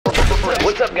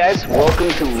What's up, guys? Welcome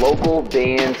to local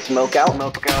band Smokeout.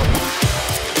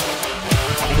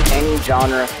 Any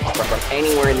genre from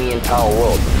anywhere in the entire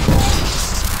world.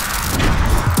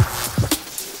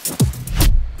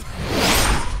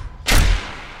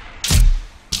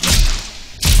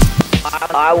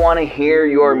 I want to hear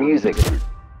your music.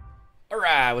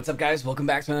 Alright, what's up, guys? Welcome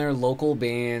back to another local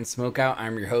band Smokeout.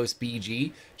 I'm your host,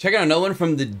 BG. Check out another one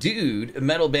from the D.O.O.D, a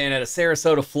metal band out of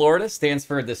Sarasota, Florida. Stands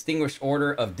for Distinguished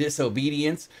Order of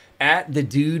Disobedience. At the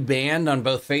D.O.O.D Band on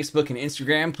both Facebook and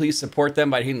Instagram. Please support them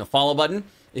by hitting the follow button.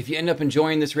 If you end up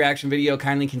enjoying this reaction video,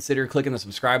 kindly consider clicking the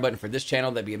subscribe button for this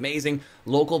channel. That'd be amazing.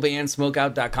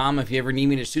 Localbandsmokeout.com. If you ever need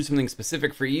me to shoot something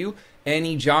specific for you,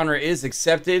 any genre is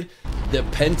accepted. The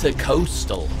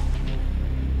Pentecostal.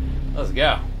 Let's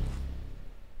go.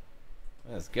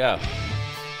 Let's go.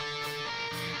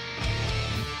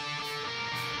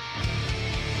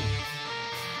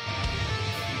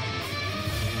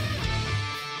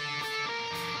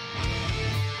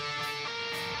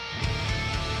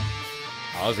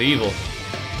 Oh, it's evil.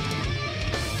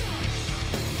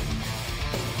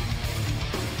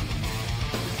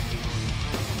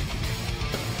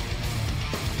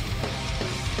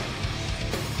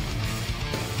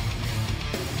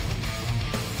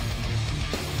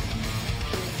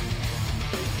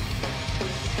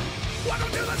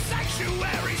 Welcome to the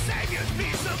sanctuary, Savior's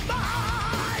peace of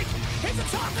mind. It's a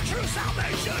talk of true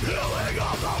salvation, healing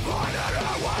of the blinded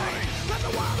away. Let the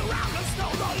world around us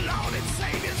know the Lord and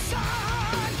Savior's Son.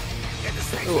 In the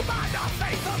state of mind of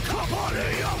faith, the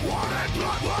company of one and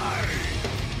blood.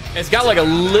 It's got like a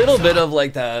little bit of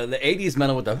like the 80s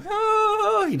metal with the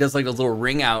he does like those little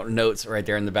ring out notes right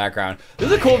there in the background.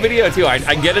 This is a cool video too. I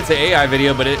get it's an AI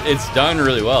video, but it's done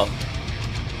really well.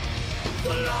 The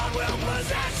Lord will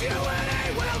possess you and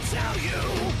He will tell you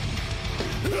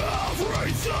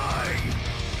everything.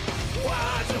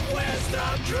 Words of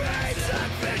wisdom, dreams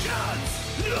and visions.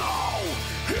 Now,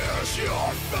 here's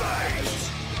your fate.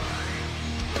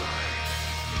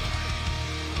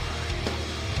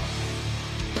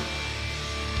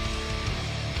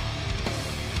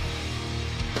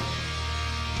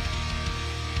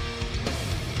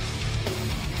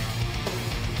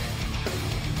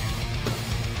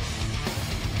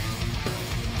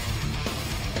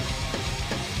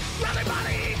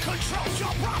 Everybody controls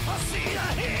your prophecy to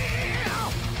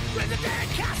heal. Raise the dead,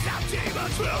 cast out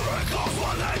demons, miracles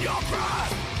within your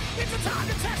grasp. It's a time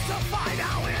to testify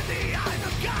now in the eyes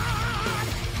of God.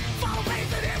 Follow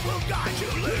faith and it will guide you,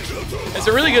 lead you through. It's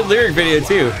a really good lyric video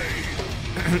too.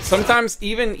 Sometimes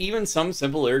even some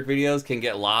simple lyric videos can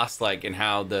get lost like in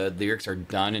how the lyrics are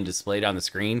done and displayed on the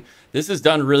screen. This is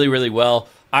done really well.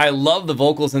 I love the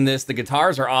vocals in this. The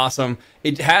guitars are awesome.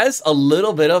 It has a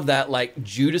little bit of that like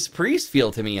Judas Priest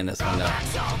feel to me in this one though.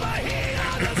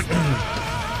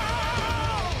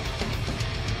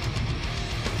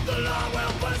 The Lord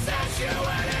will possess you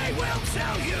and He will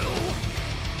tell you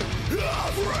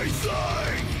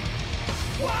everything.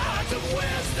 Words of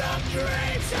wisdom,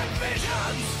 dreams and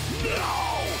visions.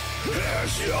 Now,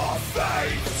 here's your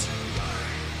fate.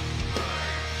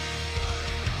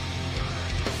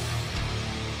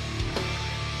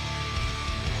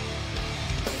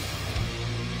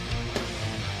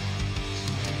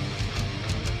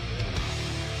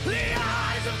 The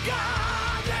eyes of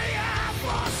God, they have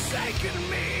forsaken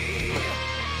me.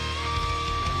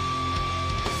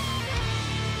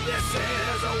 This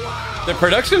is a world The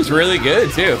production's really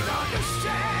good too. I don't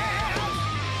understand.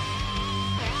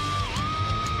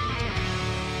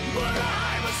 But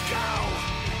I must go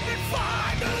and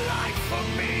find a life for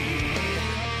me.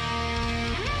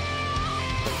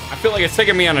 I feel like it's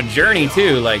taking me on a journey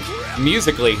too, like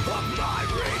musically. Of my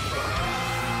rebirth.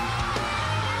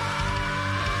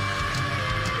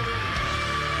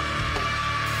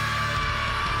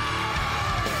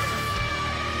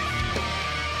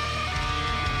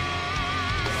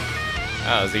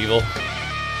 That was evil.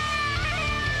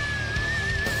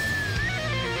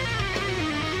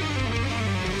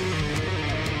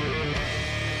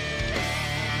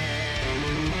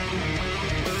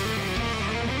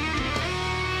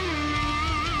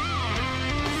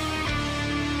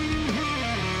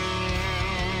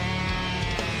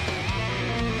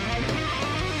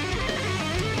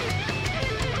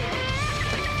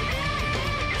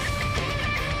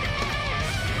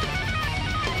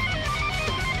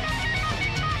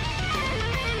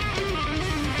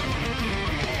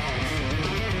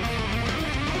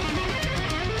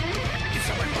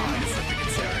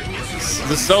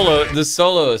 The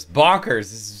solo is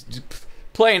bonkers. It's just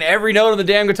playing every note on the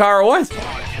damn guitar at once.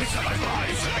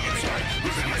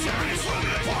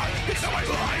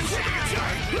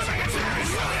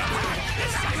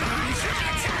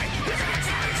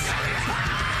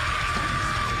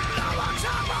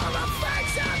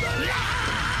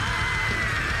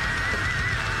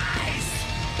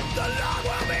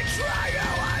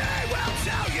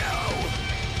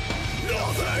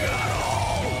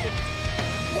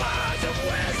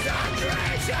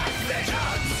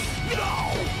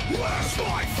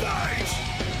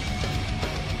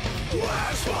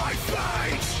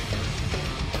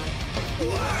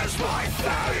 my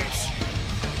fate?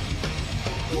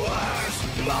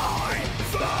 Where's my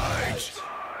fate?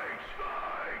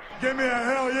 Give me a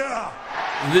hell yeah!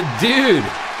 The dude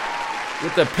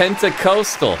with the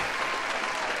Pentecostal.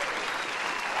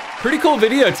 Pretty cool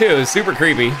video too. It's super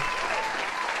creepy.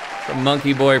 Some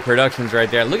Monkey Boy Productions right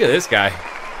there. Look at this guy.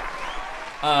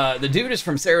 The dude is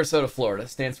from Sarasota, Florida.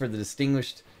 Stands for the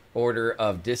Distinguished Order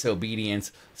of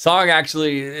Disobedience. Song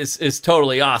actually is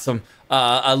totally awesome.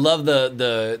 I love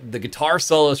the guitar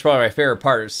solo. Is probably my favorite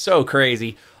part. It's so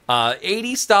crazy.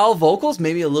 80s style vocals,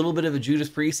 maybe a little bit of a Judas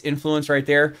Priest influence right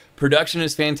there. Production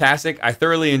is fantastic. I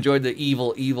thoroughly enjoyed the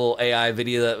evil AI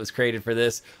video that was created for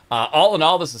this. All in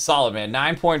all, this is solid, man.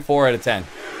 9.4 out of 10.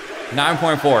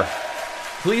 9.4.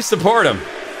 Please support him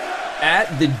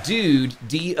at the dude,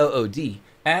 D.O.O.D,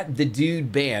 at the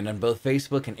dude band on both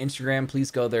Facebook and Instagram. Please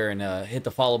go there and hit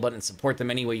the follow button and support them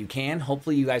any way you can.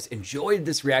 Hopefully you guys enjoyed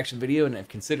this reaction video and have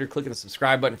considered clicking the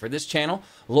subscribe button for this channel.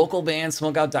 Local band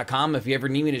smokeout.com. If you ever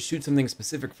need me to shoot something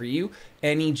specific for you,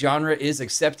 any genre is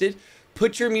accepted.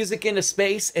 Put your music into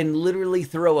space and literally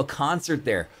throw a concert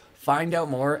there. Find out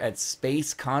more at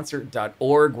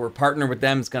spaceconcert.org. We're partnered with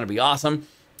them. It's going to be awesome.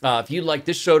 If you'd like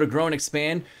this show to grow and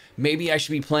expand, maybe I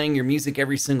should be playing your music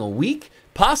every single week,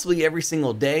 possibly every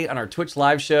single day on our Twitch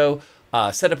live show.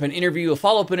 Set up an interview, a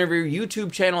follow-up interview,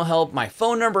 YouTube channel help, my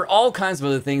phone number, all kinds of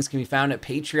other things can be found at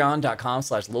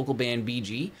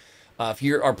patreon.com/localbandbg. If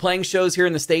you are playing shows here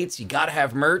in the States, you got to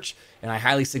have merch, and I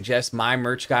highly suggest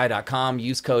mymerchguy.com.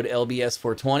 Use code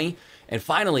LBS420. And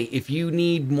finally, if you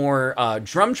need more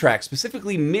drum tracks,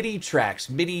 specifically MIDI tracks,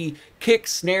 MIDI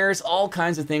kicks, snares, all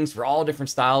kinds of things for all different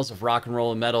styles of rock and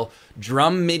roll and metal,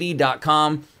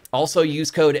 drummidi.com. Also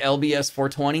use code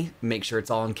LBS420. Make sure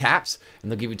it's all in caps, and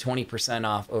they'll give you 20%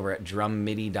 off over at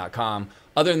drummidi.com.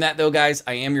 Other than that, though, guys,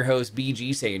 I am your host,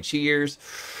 BG, saying cheers.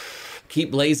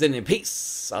 Keep blazing and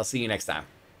peace. I'll see you next time.